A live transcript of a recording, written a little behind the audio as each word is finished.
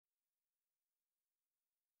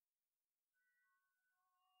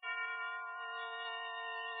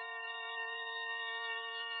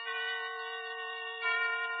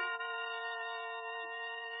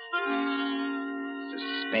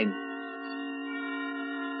Suspense.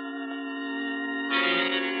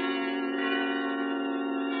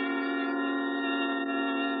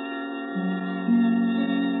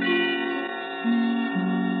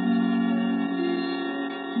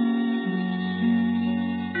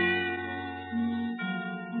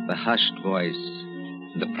 The hushed voice,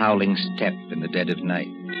 the prowling step in the dead of night,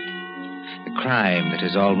 the crime that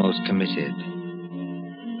is almost committed,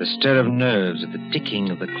 the stir of nerves at the ticking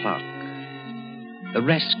of the clock, the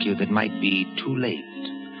rescue that might be too late,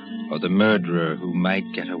 or the murderer who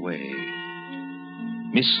might get away.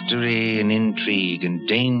 Mystery and intrigue and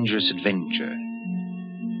dangerous adventure.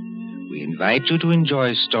 We invite you to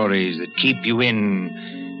enjoy stories that keep you in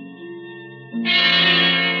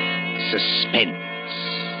suspense.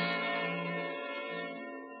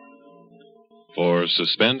 For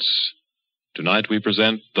Suspense, tonight we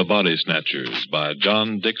present The Body-Snatchers by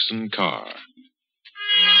John Dixon Carr.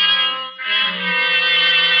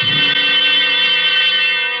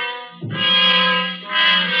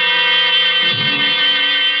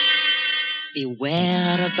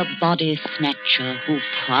 Beware of the body-snatcher who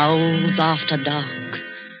prowls after dark.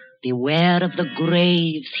 Beware of the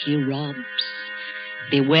graves he robs.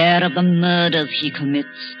 Beware of the murders he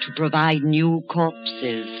commits to provide new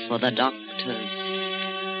corpses for the doctors.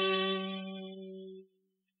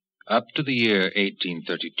 Up to the year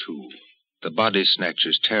 1832, the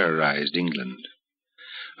body-snatchers terrorized England.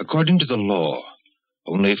 According to the law,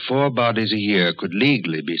 only 4 bodies a year could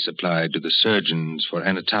legally be supplied to the surgeons for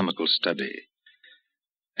anatomical study.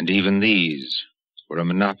 And even these were a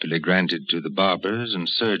monopoly granted to the Barbers and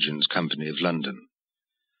Surgeons Company of London.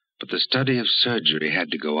 But the study of surgery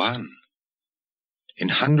had to go on. In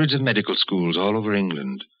hundreds of medical schools all over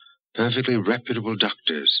England, perfectly reputable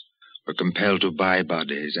doctors were compelled to buy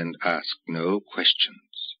bodies and ask no questions.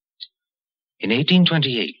 In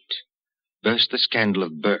 1828, burst the scandal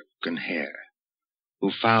of Burke and Hare,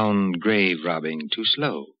 who found grave robbing too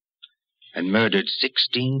slow and murdered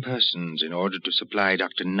 16 persons in order to supply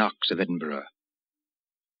Dr. Knox of Edinburgh.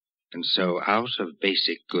 And so, out of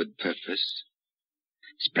basic good purpose,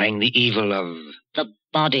 sprang the evil of the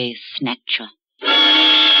body-snatcher.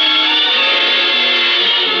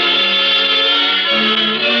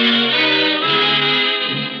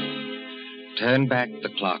 Turn back the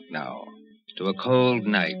clock now to a cold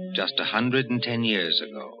night just 110 years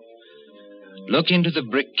ago. Look into the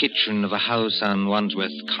brick kitchen of a house on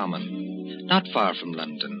Wandsworth Common, not far from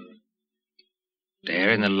London.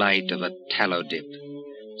 There, in the light of a tallow dip,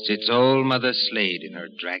 sits old Mother Slade in her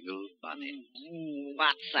draggled bonnet.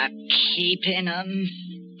 What's a keeping 'em?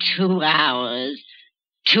 2 hours.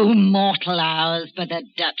 2 mortal hours by the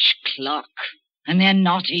Dutch clock. And they're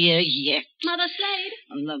not here yet. Mother Slade?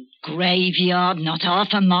 And the graveyard not half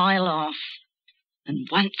a mile off. And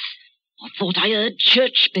once I thought I heard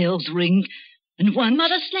church bells ring. And once...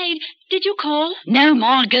 Mother Slade, did you call? No,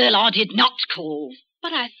 my girl, I did not call.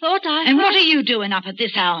 But I thought I... And what are you doing up at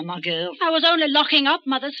this hour, my girl? I was only locking up,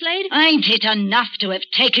 Mother Slade. Ain't it enough to have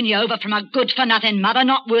taken you over from a good-for-nothing mother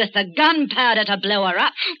not worth the gunpowder to blow her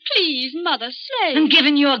up? Please, Mother Slade. And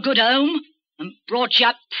given you a good home? And brought you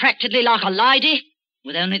up practically like a lady?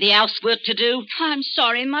 With only the housework to do? I'm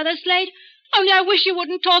sorry, Mother Slade. Only I wish you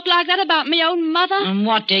wouldn't talk like that about me own mother. And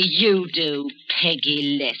what do you do,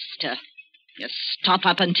 Peggy Lester? You stop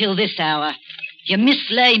up until this hour. You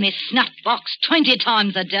mislay me snuff box 20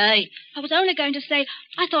 times a day. I was only going to say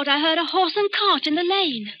I thought I heard a horse and cart in the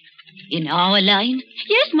lane. In our lane?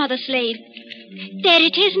 Yes, Mother Slade. There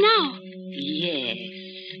it is now. Yes.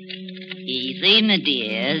 Easy, my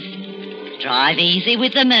dears. Drive easy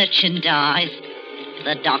with the merchandise.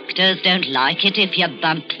 The doctors don't like it if you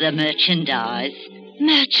bump the merchandise.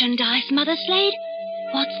 Merchandise, Mother Slade?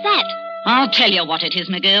 What's that? I'll tell you what it is,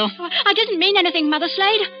 my girl. I didn't mean anything, Mother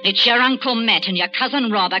Slade. It's your Uncle Matt and your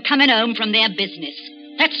cousin Robber coming home from their business.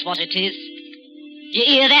 That's what it is. You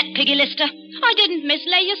hear that, Peggy Lister? I didn't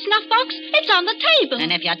mislay your snuff box. It's on the table.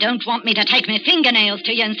 And if you don't want me to take my fingernails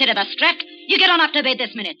to you instead of a strap, you get on up to bed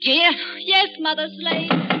this minute, do you? Yes, Mother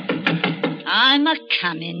Slade. I'm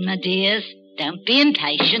a-coming, my dears. Don't be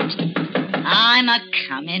impatient. I'm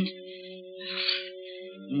a-coming.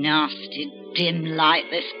 Nasty dim light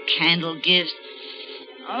this candle gives.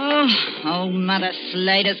 Oh, Mother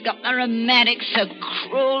Slade has got the rheumatics so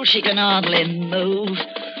cruel she can hardly move.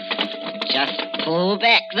 Just pull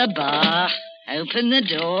back the bar, open the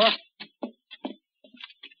door.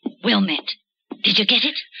 Wilmette, did you get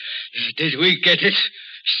it? Did we get it?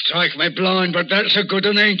 Strike me blind, but that's a good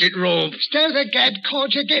one, ain't it, Rob? Stow the gad,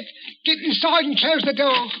 can't you? Get inside and close the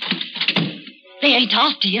door. They ain't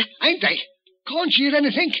after you. Ain't they? Can't you hear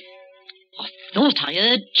anything? I thought I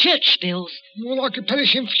heard church bells. More like a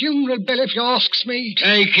perishing funeral bell, if you asks me.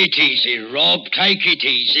 Take it easy, Rob. Take it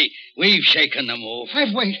easy. We've shaken them off.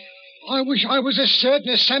 Have we? I wish I was as certain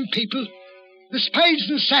as some people. The spades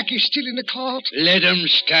and sack is still in the cart. Let 'em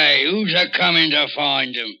stay. Who's a-coming to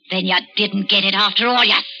find 'em? Then you didn't get it after all,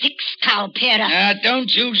 you thick-skull pair of... Now, don't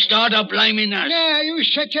you start a-blaming us. Now, you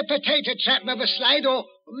shut your potato trap, Mother Slade, or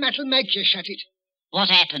Matt'll make you shut it. What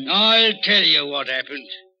happened? I'll tell you what happened.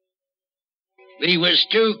 We was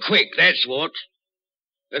too quick, that's what.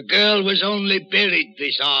 The girl was only buried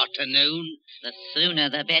this afternoon. The sooner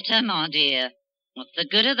the better, my dear. What's the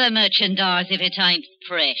good of the merchandise if it ain't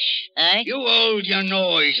fresh, eh? You hold your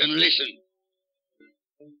noise and listen.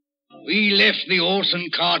 We left the horse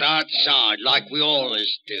and cart outside, like we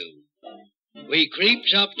always do. We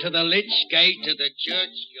creeps up to the lich gate of the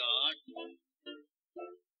churchyard.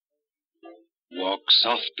 Walk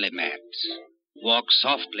softly, Matt. Walk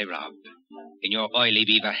softly, Rob, in your oily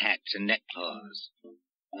beaver hats and neckcloths,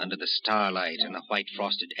 under the starlight and the white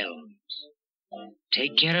frosted elms.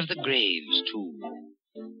 Take care of the graves, too.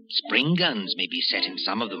 Spring guns may be set in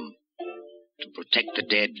some of them to protect the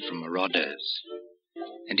dead from marauders.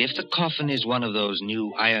 And if the coffin is one of those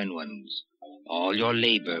new iron ones, all your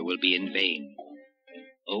labor will be in vain.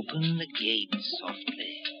 Open the gate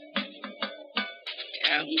softly.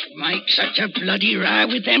 Don't make such a bloody row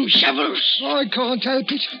with them shovels. I can't help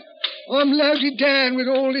it. I'm loaded down with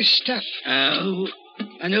all this stuff. Oh,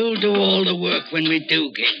 and who'll do all the work when we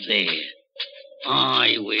do get there?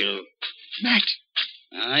 I will. Matt,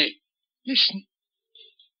 Aye? listen.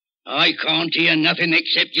 I can't hear nothing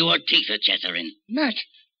except your teeth are chattering. Matt,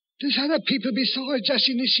 there's other people besides us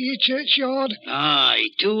in this here churchyard. Aye,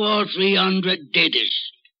 200 or 300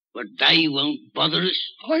 deaders. But they won't bother us.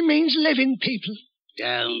 I means living people.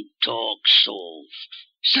 Don't talk soft.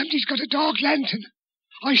 Somebody's got a dark lantern.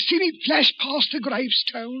 I seen it flash past the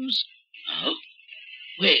gravestones. Oh?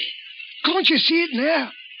 Where? Can't you see it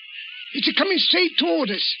now? It's a-coming straight toward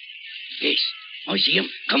us. Yes, I see him.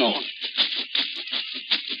 Come on.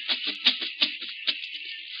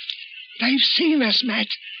 They've seen us, Matt.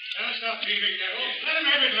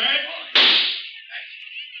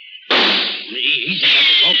 Easy,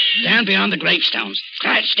 Dr. Rob. Down beyond the gravestones.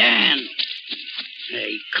 Crouch down.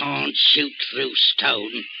 They can't shoot through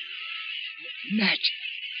stone. Matt,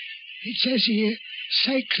 it says here,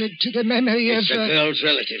 sacred to the memory It's of... the girl's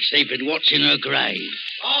relatives. They've been watching her grave.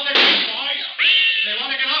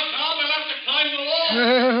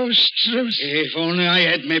 Oh, Struth. If only I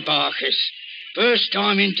had my Barkers. First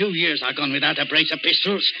time in 2 years I've gone without a brace of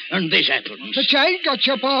pistols, and this happens. But you ain't got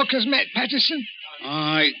your barkers, Matt Patterson.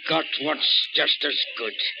 I got what's just as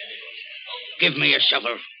good. Give me a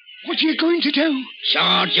shovel. What are you going to do?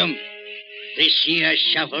 Charge 'em. This here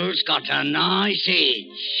shovel's got a nice edge.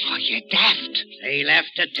 Are you daft? They'll have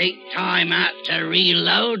to take time out to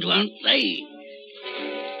reload, won't they?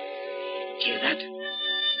 Hear that?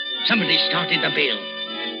 Somebody started the bell.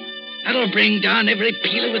 That'll bring down every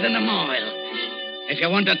peeler within a mile. If you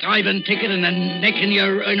want a tithing ticket and a neck in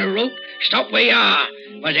a rope, stop where you are.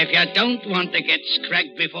 But if you don't want to get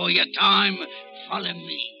scragged before your time, follow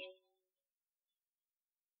me.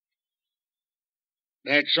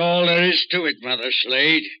 That's all there is to it, Mother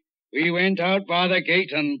Slade. We went out by the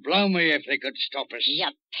gate, and blow me if they could stop us. You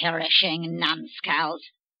perishing numbskulls.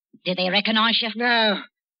 Did they recognize you? No.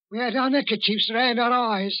 We had our neckerchiefs around our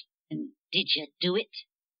eyes. And did you do it?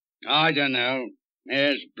 I don't know.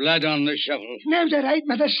 There's blood on the shovel. No, there ain't,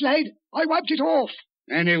 Mother Slade. I wiped it off.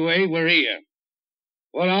 Anyway, we're here.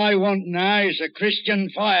 What I want now is a Christian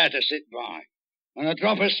fire to sit by, and a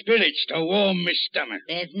drop of spirits to warm my stomach.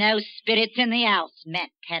 There's no spirits in the house, Matt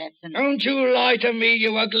Patterson. Don't you lie to me,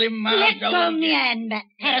 you ugly mouth. Let go me hand, Matt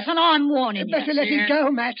Patterson. I'm warning You better you. let it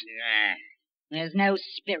go, Matt. Yeah. There's no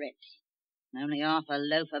spirits. Only half a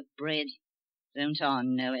loaf of bread. Don't I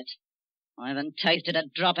know it? I haven't tasted a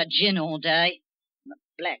drop of gin all day. The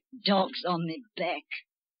black dog's on me back.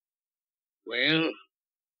 Well?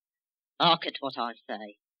 Hark at what I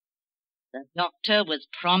say. The doctor was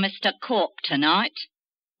promised a corpse tonight.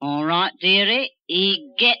 All right, dearie,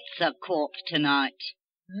 he gets a corpse tonight.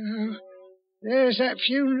 Oh, there's that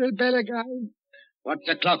funeral bell again. What's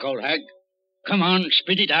the clock, old hag? Come on,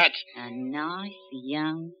 spit it out. A nice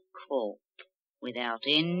young corpse without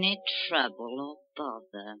any trouble or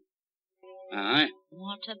bother. Aye?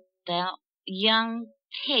 What about young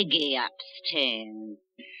Peggy upstairs?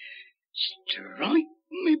 Strike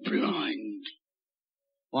me blind.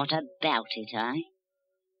 What about it, eh?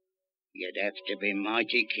 You'd have to be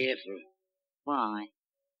mighty careful. Why?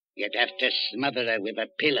 You'd have to smother her with a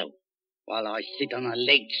pillow while I sit on her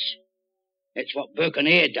legs. That's what Burke and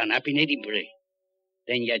Hare done up in Edinburgh.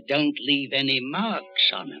 then you don't leave any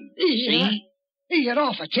marks on 'em. Yeah. See? You're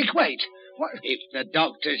off a tick, wait. What? If the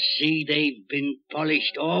doctors see they've been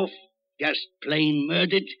polished off, just plain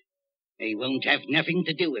murdered, they won't have nothing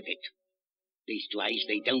to do with it. Leastwise,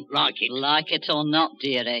 they don't like it. Like it or not,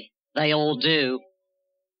 dearie, they all do.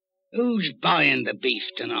 Who's buying the beef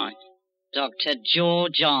tonight? Dr.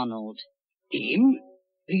 George Arnold. Him?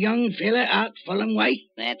 The young fella out Fulham way?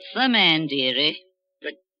 That's the man, dearie.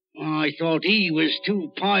 But I thought he was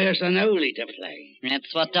too pious and holy to play.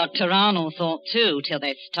 That's what Dr. Arnold thought, too, till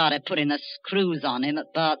they started putting the screws on him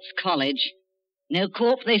at Bart's College. No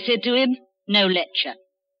corp, they said to him, no lecture.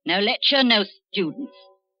 No lecture, no students.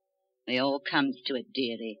 It all comes to it,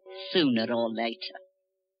 dearie, sooner or later.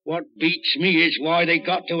 What beats me is why they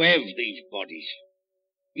got to have these bodies.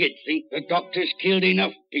 You'd think the doctors killed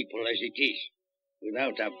enough people as it is,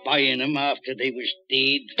 without a buying 'em after they was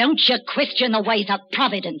dead. Don't you question the ways of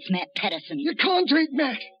Providence, Matt Patterson. You can't do it,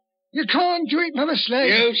 Matt. You can't do it, Mother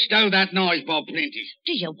Slade. You stow that noise, Bob Prentice.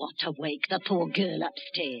 Do you want to wake the poor girl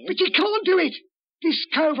upstairs? But you can't do it. This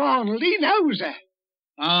cove Arnold, he knows her.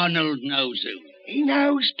 Arnold knows who. He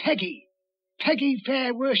knows Peggy. Peggy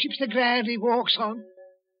fair worships the ground he walks on.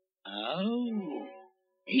 Oh.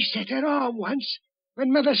 He set her arm once,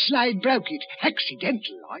 when Mother Slade broke it,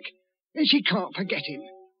 accidental-like, and she can't forget him.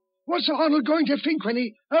 What's Arnold going to think when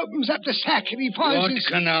he opens up the sack and he finds What his...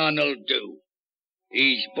 can Arnold do?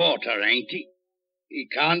 He's bought her, ain't he? He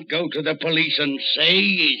can't go to the police and say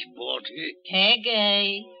he's bought her.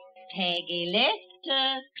 Peggy. Peggy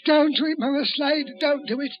Lester. Don't do it, Mother Slade, don't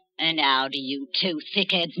do it. And how do you two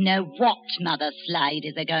thickheads know what Mother Slade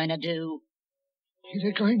is going to do?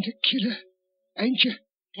 You're going to kill her, ain't you?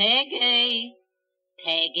 Peggy.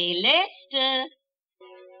 Peggy Lester.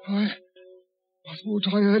 I thought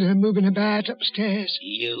I heard her moving about upstairs.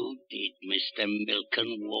 You did, Mr. Milk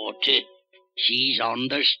and Water. She's on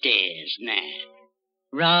the stairs now.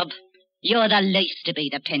 Rob, you're the least to be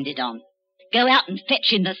depended on. Go out and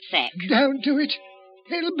fetch in the sack. Don't do it.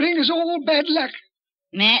 It'll bring us all bad luck.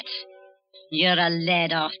 Matt, you're a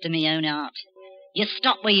lad after me own heart. You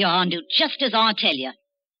stop where you are and do just as I tell you.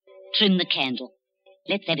 Trim the candle.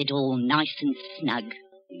 Let's have it all nice and snug.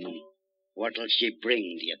 What'll she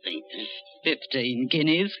bring, do you think? 15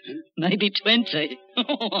 guineas. Maybe 20.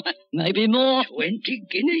 Maybe more. 20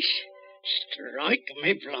 guineas? Strike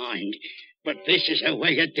me blind. But this is a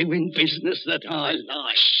way of doing business that I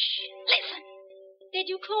like. Listen. Did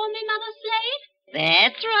you call me Mother Slade?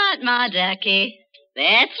 That's right, my ducky.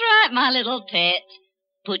 That's right, my little pet.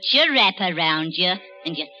 Put your wrap around you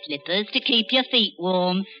and your slippers to keep your feet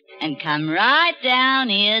warm and come right down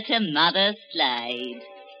here to Mother Slade.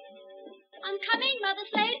 I'm coming, Mother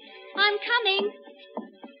Slade. I'm coming.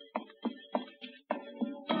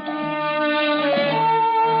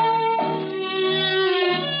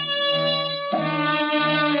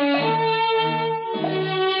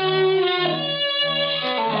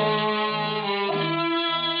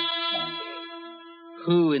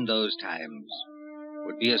 Who in those times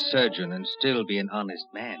would be a surgeon and still be an honest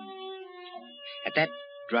man? At that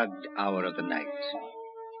drugged hour of the night,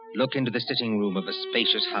 look into the sitting room of a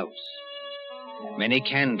spacious house. Many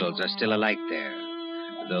candles are still alight there,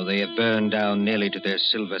 though they have burned down nearly to their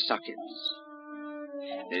silver sockets.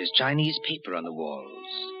 There is Chinese paper on the walls,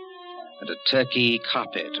 and a Turkey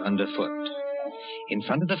carpet underfoot. In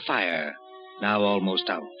front of the fire, now almost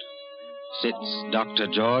out, sits Dr.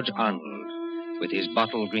 George Arnold with his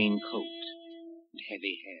bottle green coat and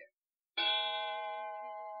heavy hair.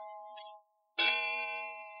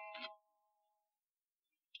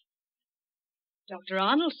 Dr.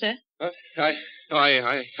 Arnold, sir.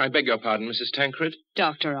 I beg your pardon, Mrs. Tancred.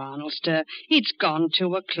 Dr. Arnold, sir. It's gone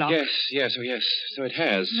 2:00. Yes, so it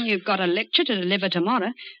has. You've got a lecture to deliver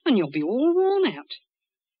tomorrow, and you'll be all worn out.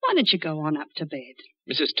 Why don't you go on up to bed?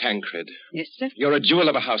 Mrs. Tancred, Yes, sir? you're a jewel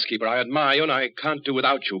of a housekeeper. I admire you, and I can't do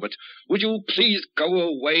without you, but would you please go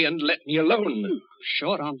away and let me alone?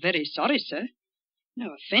 Sure, I'm very sorry, sir.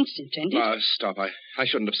 No offense intended. Stop. I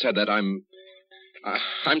shouldn't have said that. I'm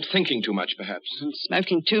thinking too much, perhaps. I'm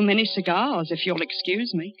smoking too many cigars, if you'll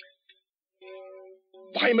excuse me.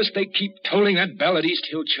 Why must they keep tolling that bell at East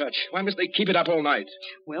Hill Church? Why must they keep it up all night?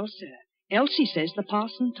 Well, sir, Elsie says the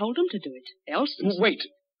parson told him to do it. Elsie. Wait.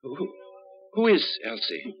 Who is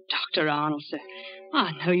Elsie? Dr. Arnold, sir.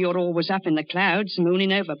 I know you're always up in the clouds,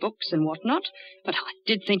 mooning over books and whatnot, but I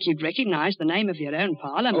did think you'd recognize the name of your own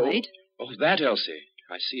parlour maid. Oh, that Elsie.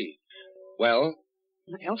 I see. Well?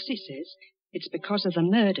 Elsie says it's because of the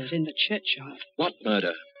murder in the churchyard. What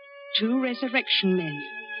murder? 2 resurrection men.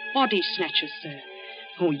 Body-snatchers, sir.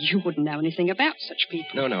 Oh, you wouldn't know anything about such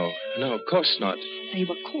people. No, of course not. They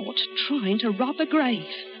were caught trying to rob a grave,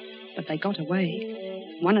 but they got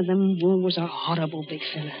away. One of them was a horrible big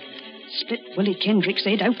fella. Split Willie Kendrick's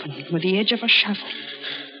head open with the edge of a shovel.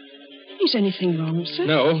 Is anything wrong, sir?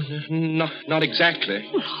 No, not exactly.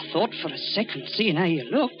 Well, I thought for a second, seeing how you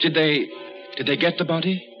looked. Did they get the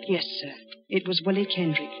body? Yes, sir. It was Willie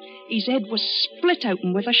Kendrick. His head was split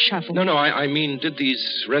open with a shovel. No, I mean, did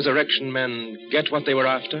these resurrection men get what they were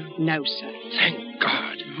after? No, sir. Thank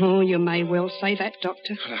God. Oh, you may well say that,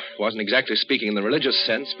 Doctor. I wasn't exactly speaking in the religious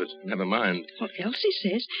sense, but never mind. Well, Elsie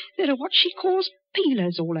says there are what she calls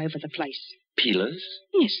peelers all over the place. Peelers?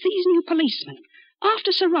 Yes, these new policemen.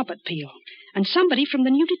 After Sir Robert Peel, and somebody from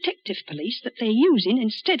the new detective police that they're using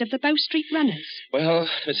instead of the Bow Street runners. Well,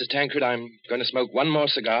 Mrs. Tancred, I'm going to smoke one more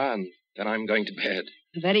cigar, and then I'm going to bed.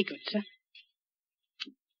 Very good, sir.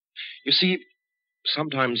 You see,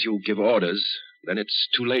 sometimes you give orders, then it's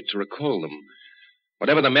too late to recall them.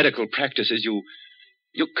 Whatever the medical practice is,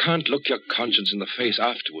 you can't look your conscience in the face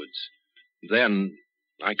afterwards. Then,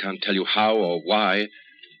 I can't tell you how or why,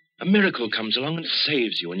 a miracle comes along and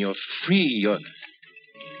saves you, and you're free,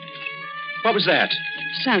 What was that?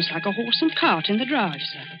 Sounds like a horse and cart in the drive,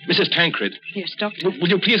 sir. Mrs. Tancred. Yes, Doctor? Will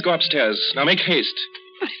you please go upstairs? Now, make haste.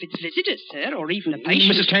 But if it's visitors, sir, or even a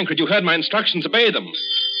patient... Mrs. Tancred, you heard my instructions. Obey them.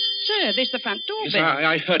 Sir, there's the front door Yes, bell.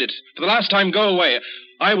 I heard it. For the last time, go away.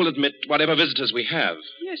 I will admit whatever visitors we have.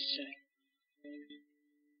 Yes, sir.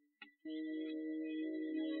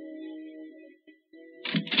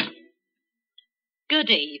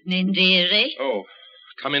 Good evening, dearie. Oh,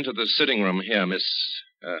 come into the sitting room here, Mrs.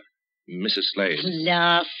 Slade.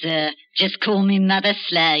 La, sir. Just call me Mother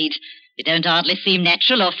Slade. You don't hardly seem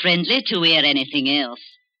natural or friendly to hear anything else.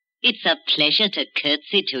 It's a pleasure to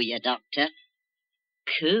curtsy to you, Doctor.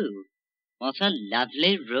 Coo. What a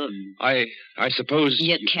lovely room. I suppose...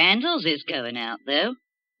 Your candles is going out, though.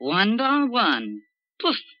 One by one.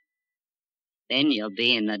 Poof. Then you'll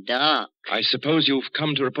be in the dark. I suppose you've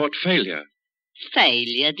come to report failure.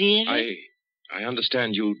 Failure, dearie? I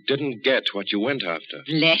understand you didn't get what you went after.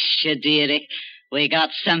 Bless you, dearie. We got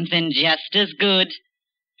something just as good.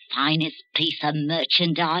 Finest piece of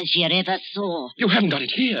merchandise you ever saw. You haven't got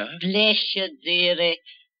it here. Bless you, dearie.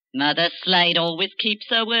 Mother Slade always keeps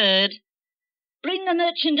her word. Bring the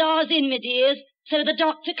merchandise in, my dears, so the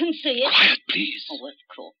doctor can see it. Quiet, please. Oh,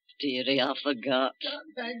 of course, dearie, I forgot.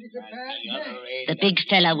 Thank you for that. The big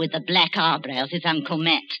fella with the black eyebrows is Uncle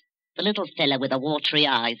Matt. The little fella with the watery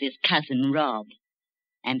eyes is Cousin Rob.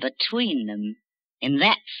 And between them, in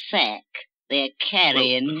that sack, they're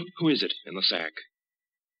carrying... Well, who is it in the sack?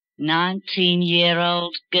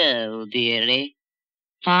 19-year-old girl, dearie.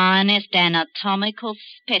 Finest anatomical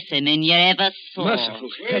specimen you ever saw. Merciful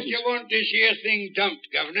Where do you want this here thing dumped,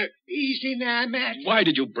 Governor? Easy now, Matt. Why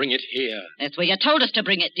did you bring it here? That's where you told us to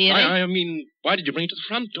bring it, dearie. I mean, why did you bring it to the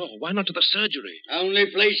front door? Why not to the surgery? Only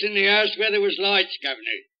place in the house where there was lights, Governor.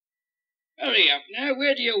 Hurry up now.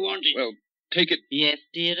 Where do you want it? Well, take it... Yes,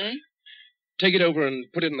 dearie? Take it over and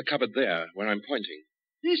put it in the cupboard there, where I'm pointing.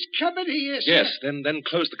 This cupboard here, sir. Yes, then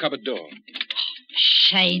close the cupboard door.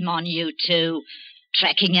 Shame on you two.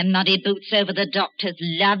 Tracking your muddy boots over the doctor's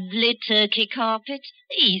lovely turkey carpet.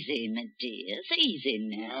 Easy, my dears, easy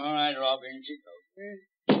now. All right, Robin.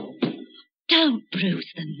 Don't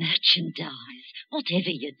bruise the merchandise. Whatever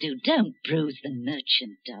you do, don't bruise the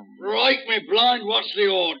merchandise. Right, me blind. What's the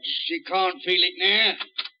odds? She can't feel it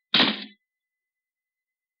now.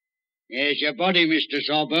 Here's your body, Mr.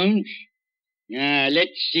 Sawbones. Now,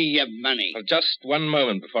 let's see your money. Well, just one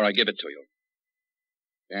moment before I give it to you.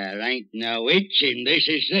 There ain't no itch in this,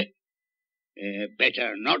 is there?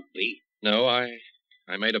 Better not be. No, I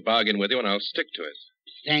made a bargain with you, and I'll stick to it.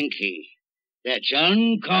 Thank ye. That's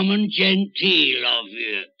uncommon genteel of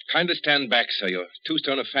you. Kindly stand back, sir. You're 2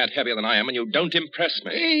 stone of fat heavier than I am, and you don't impress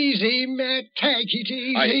me. Easy, Matt. Take it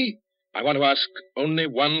easy. I want to ask only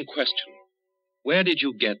one question. Where did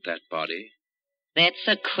you get that body? That's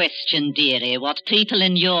a question, dearie, what people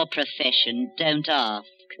in your profession don't ask.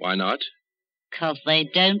 Why not? 'Cause they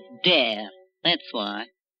don't dare. That's why.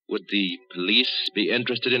 Would the police be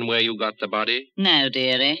interested in where you got the body? No,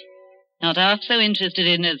 dearie. Not half so interested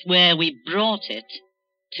in as where we brought it.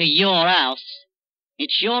 To your house.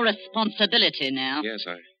 It's your responsibility now. Yes,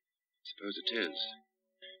 I suppose it is.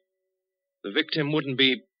 The victim wouldn't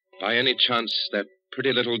be, by any chance, that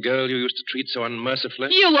pretty little girl you used to treat so unmercifully?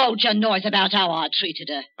 You hold your noise about how I treated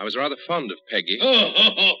her. I was rather fond of Peggy.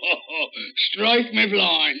 Strike me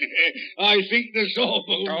blind. I think the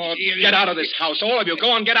Sawbones... Oh, get out of this house, all of you. Go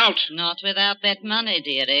on, get out. Not without that money,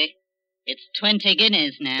 dearie. It's 20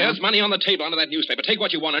 guineas now. There's money on the table under that newspaper. Take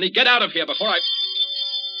what you want, and get out of here before I...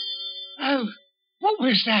 Oh, what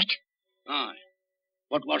was that? Aye.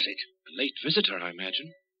 What was it? A late visitor, I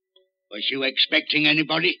imagine. Was you expecting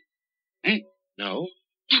anybody? Eh? No.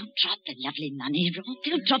 Don't drop the lovely money, Rob.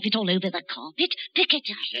 Don't drop it all over the carpet. Pick it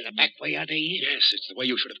up. Is there a back way out of here? Yes, it's the way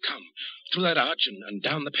you should have come. Through that arch and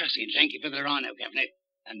down the passage. Thank you for the rhino, Governor.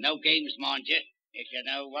 And no games, mind you, if you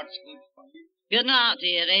know what's good for you. Good night,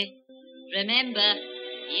 dearie. Remember,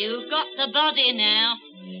 you've got the body now.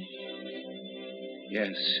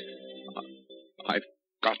 Yes. I've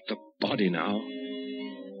got the body now.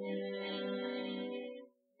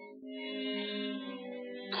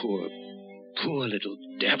 Poor little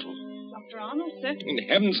devil. Dr. Arnold, sir. In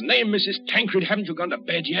heaven's name, Mrs. Tancred, haven't you gone to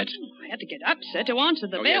bed yet? I had to get up, sir, to answer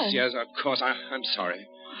the bell. Yes, of course. I'm sorry.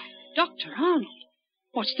 Dr. Arnold,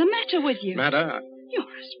 what's the matter with you? Matter? You're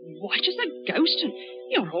as white as a ghost, and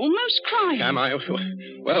you're almost crying. Am I?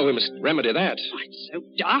 Well, we must remedy that. Oh, it's so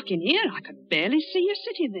dark in here, I could barely see you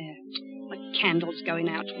sitting there. The candles going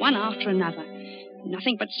out, one after another.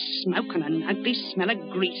 Nothing but smoke and an ugly smell of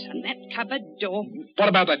grease, and that cupboard door. What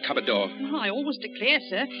about that cupboard door? Well, I always declare,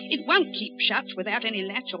 sir, it won't keep shut without any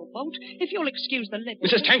latch or bolt, if you'll excuse the level.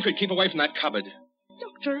 Mrs. Tancred, keep away from that cupboard.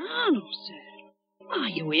 Dr. Arnold, sir. Are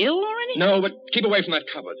you ill or anything? No, but keep away from that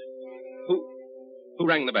cupboard. Who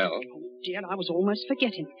rang the bell? Oh, dear, I was almost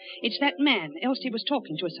forgetting. It's that man Elsie was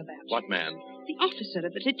talking to us about. What man? The officer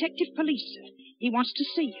of the detective police, sir. He wants to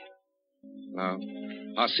see you. No.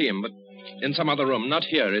 I'll see him, but in some other room, not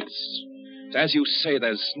here. It's as you say,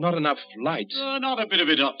 there's not enough light. Not a bit of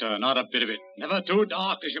it, Doctor, not a bit of it. Never too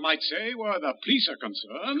dark, as you might say, where the police are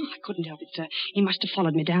concerned. I couldn't help it, sir. He must have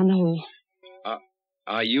followed me down the hall.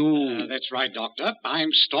 Are you... That's right, Doctor. I'm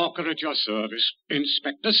Stalker at your service.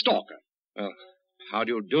 Inspector Stalker. Well, how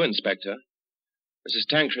do you do, Inspector? Mrs.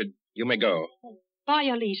 Tancred, you may go. By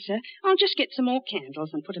your leave, sir. I'll just get some more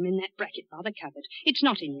candles and put them in that bracket by the cupboard. It's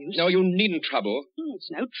not in use. No, you needn't trouble. It's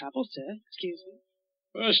no trouble, sir. Excuse me.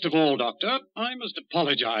 First of all, Doctor, I must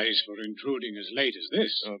apologize for intruding as late as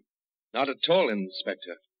this. Oh, not at all,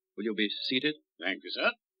 Inspector. Will you be seated? Thank you,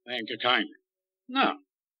 sir. Thank you kindly. Now,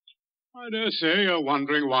 I dare say you're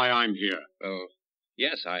wondering why I'm here. Oh,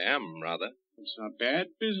 yes, I am, rather. It's a bad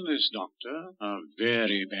business, Doctor. A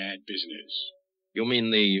very bad business. You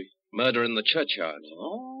mean the murder in the churchyard?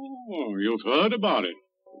 Oh, you've heard about it.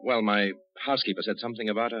 Well, my housekeeper said something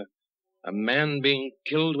about a man being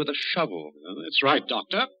killed with a shovel. That's right,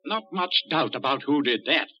 Doctor. Not much doubt about who did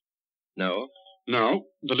that. No? No,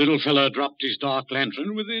 the little fellow dropped his dark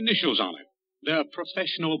lantern with the initials on it. They're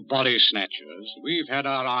professional body snatchers. We've had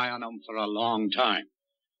our eye on them for a long time.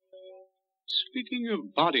 Speaking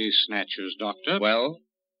of body snatchers, Doctor... Well?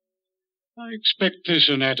 I expect this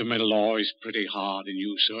anatomy law is pretty hard on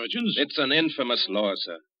you surgeons. It's an infamous law,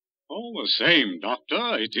 sir. All the same,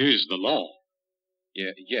 Doctor, it is the law.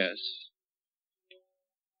 Yes.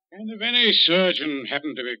 And if any surgeon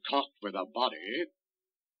happened to be caught with a body,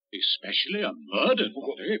 especially a murdered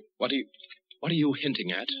body... What are you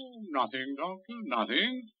hinting at? Oh, nothing, Doctor,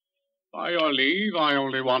 nothing. By your leave, I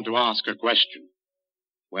only want to ask a question.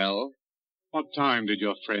 Well? What time did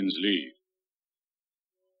your friends leave?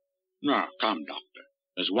 Now, come, Doctor.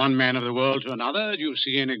 As one man of the world to another, do you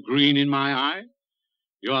see any green in my eye?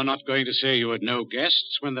 You're not going to say you had no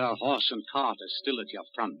guests when their horse and cart are still at your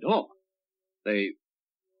front door. They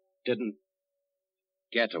didn't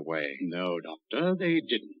get away. No, Doctor, they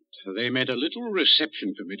didn't. They made a little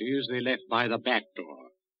reception committee as they left by the back door.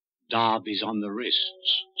 Darby's on the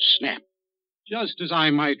wrists. Snap. Just as I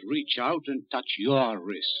might reach out and touch your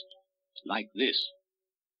wrist. Like this.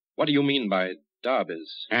 What do you mean by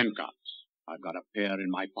Darby's? Handcuffs. I've got a pair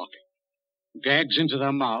in my pocket. Gags into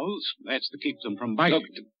their mouths. That's to keep them from biting.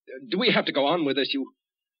 Look, do we have to go on with this? You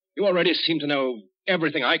already seem to know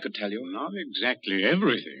everything I could tell you. Not exactly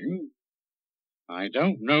everything. I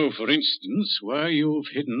don't know, for instance, where you've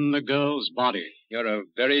hidden the girl's body. You're a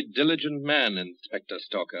very diligent man, Inspector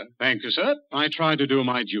Stalker. Thank you, sir. I try to do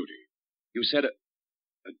my duty. You said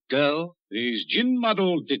a girl? These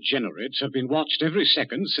gin-muddled degenerates have been watched every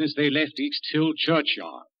second since they left East Hill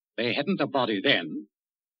Churchyard. They hadn't a body then,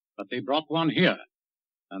 but they brought one here.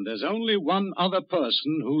 And there's only one other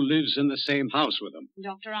person who lives in the same house with them.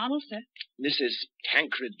 Dr. Arnold, sir. Mrs.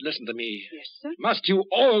 Tancred, listen to me. Yes, sir. Must you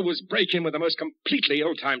always break in with the most completely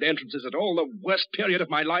ill-timed entrances at all the worst period of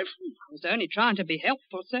my life? I was only trying to be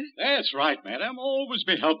helpful, sir. That's right, madam. Always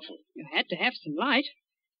be helpful. You had to have some light.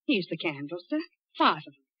 Here's the candles, sir. 5 of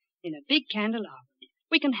them. In a big candelabra.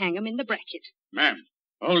 We can hang them in the bracket. Ma'am,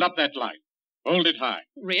 hold up that light. Hold it high.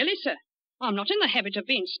 Really, sir? I'm not in the habit of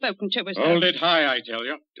being spoken to as Hold it high, I tell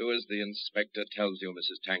you. Do as the inspector tells you,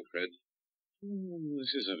 Mrs. Tancred.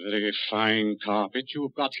 This is a very fine carpet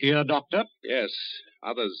you've got here, Doctor. Yes,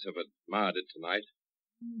 others have admired it tonight.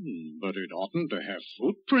 But it oughtn't to have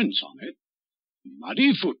footprints on it.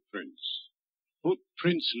 Muddy footprints.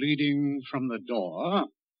 Footprints leading from the door,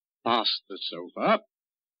 past the sofa,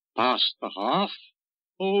 past the hearth,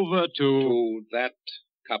 over To that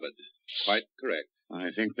cupboard. Quite correct. I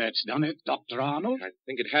think that's done it, Dr. Arnold. I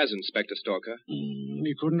think it has, Inspector Stalker.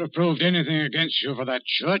 He couldn't have proved anything against you for that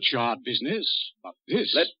churchyard business, but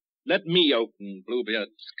this... Let me open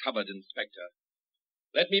Bluebeard's cupboard, Inspector.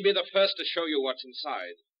 Let me be the first to show you what's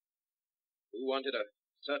inside. You wanted a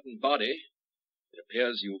certain body. It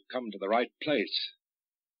appears you've come to the right place.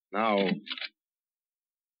 Now,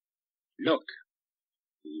 look.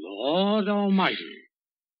 Lord Almighty.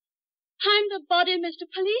 I'm the body, Mr.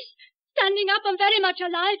 Police. Standing up, I'm very much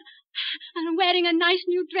alive. And I'm wearing a nice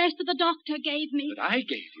new dress that the doctor gave me. That I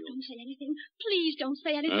gave you. Don't say anything. Please don't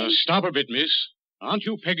say anything. Stop a bit, miss. Aren't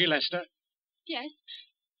you Peggy Lester? Yes.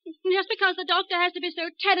 Just because the doctor has to be so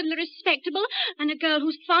terribly respectable, and a girl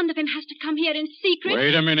who's fond of him has to come here in secret.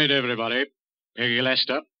 Wait a minute, everybody. Peggy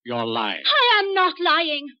Lester, you're lying. I am not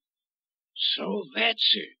lying. So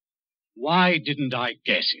that's it. Why didn't I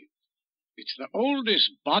guess it? It's the oldest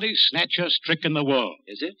body-snatcher's trick in the world.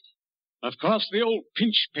 Is it? Of course, the old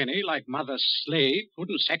pinch-penny like Mother Slade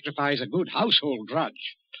couldn't sacrifice a good household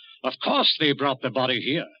drudge. Of course they brought the body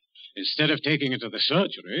here, instead of taking it to the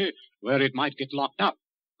surgery, where it might get locked up.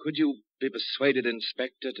 Could you be persuaded,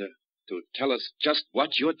 Inspector, to tell us just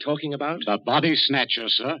what you're talking about? The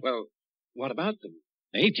body-snatchers, sir. Well, what about them?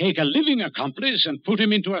 They take a living accomplice and put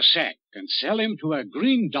him into a sack and sell him to a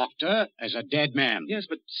green doctor as a dead man. Yes,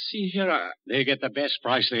 but see here, They get the best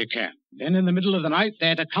price they can. Then in the middle of the night,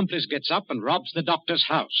 that accomplice gets up and robs the doctor's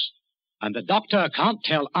house. And the doctor can't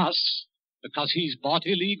tell us because he's bought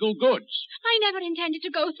illegal goods. I never intended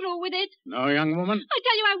to go through with it. No, young woman? I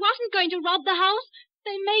tell you, I wasn't going to rob the house.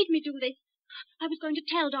 They made me do this. I was going to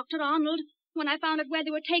tell Dr. Arnold. When I found out where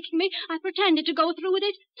they were taking me, I pretended to go through with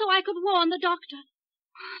it so I could warn the doctor.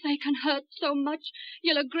 They can hurt so much,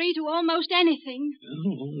 you'll agree to almost anything.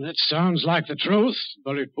 Oh, that sounds like the truth,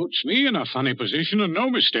 but it puts me in a funny position and no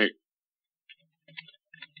mistake.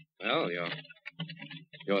 well,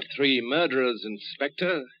 your three murderers,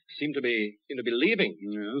 Inspector, seem to be leaving.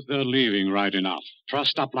 Yes, they're leaving right enough.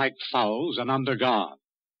 Trussed up like fowls and under guard.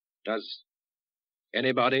 Does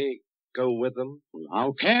anybody go with them? Well,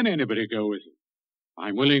 how can anybody go with them?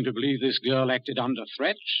 I'm willing to believe this girl acted under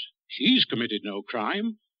threat. She's committed no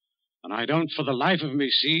crime. And I don't for the life of me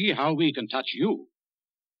see how we can touch you.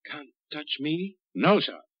 Can't touch me? No,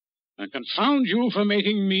 sir. And confound you for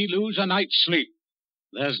making me lose a night's sleep.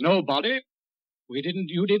 There's no body. You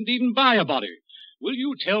didn't even buy a body. Will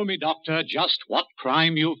you tell me, Doctor, just what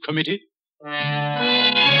crime you've committed?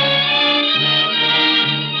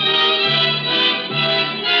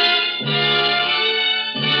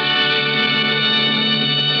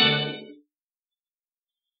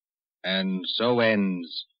 And so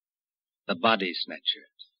ends The Body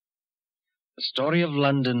Snatchers, a story of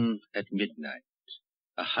London at midnight,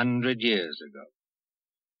 100 years ago.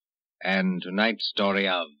 And tonight's story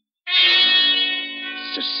of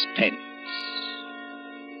Suspense.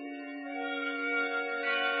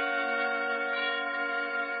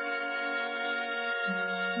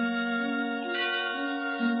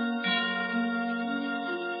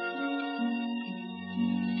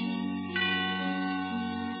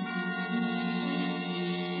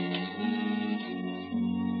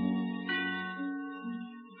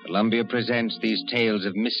 Columbia presents these tales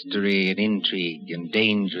of mystery and intrigue and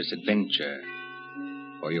dangerous adventure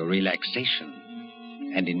for your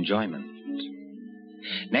relaxation and enjoyment.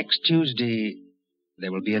 Next Tuesday,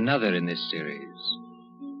 there will be another in this series.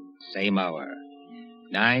 Same hour,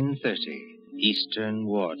 9:30 Eastern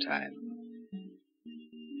Wartime.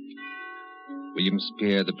 William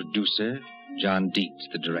Spear, the producer, John Dietz,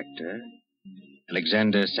 the director,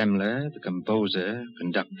 Alexander Semler, the composer,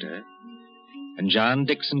 conductor, and John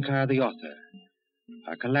Dixon Carr, the author,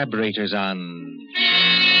 are collaborators on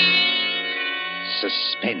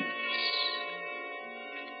Suspense.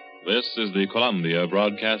 This is the Columbia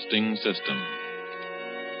Broadcasting System.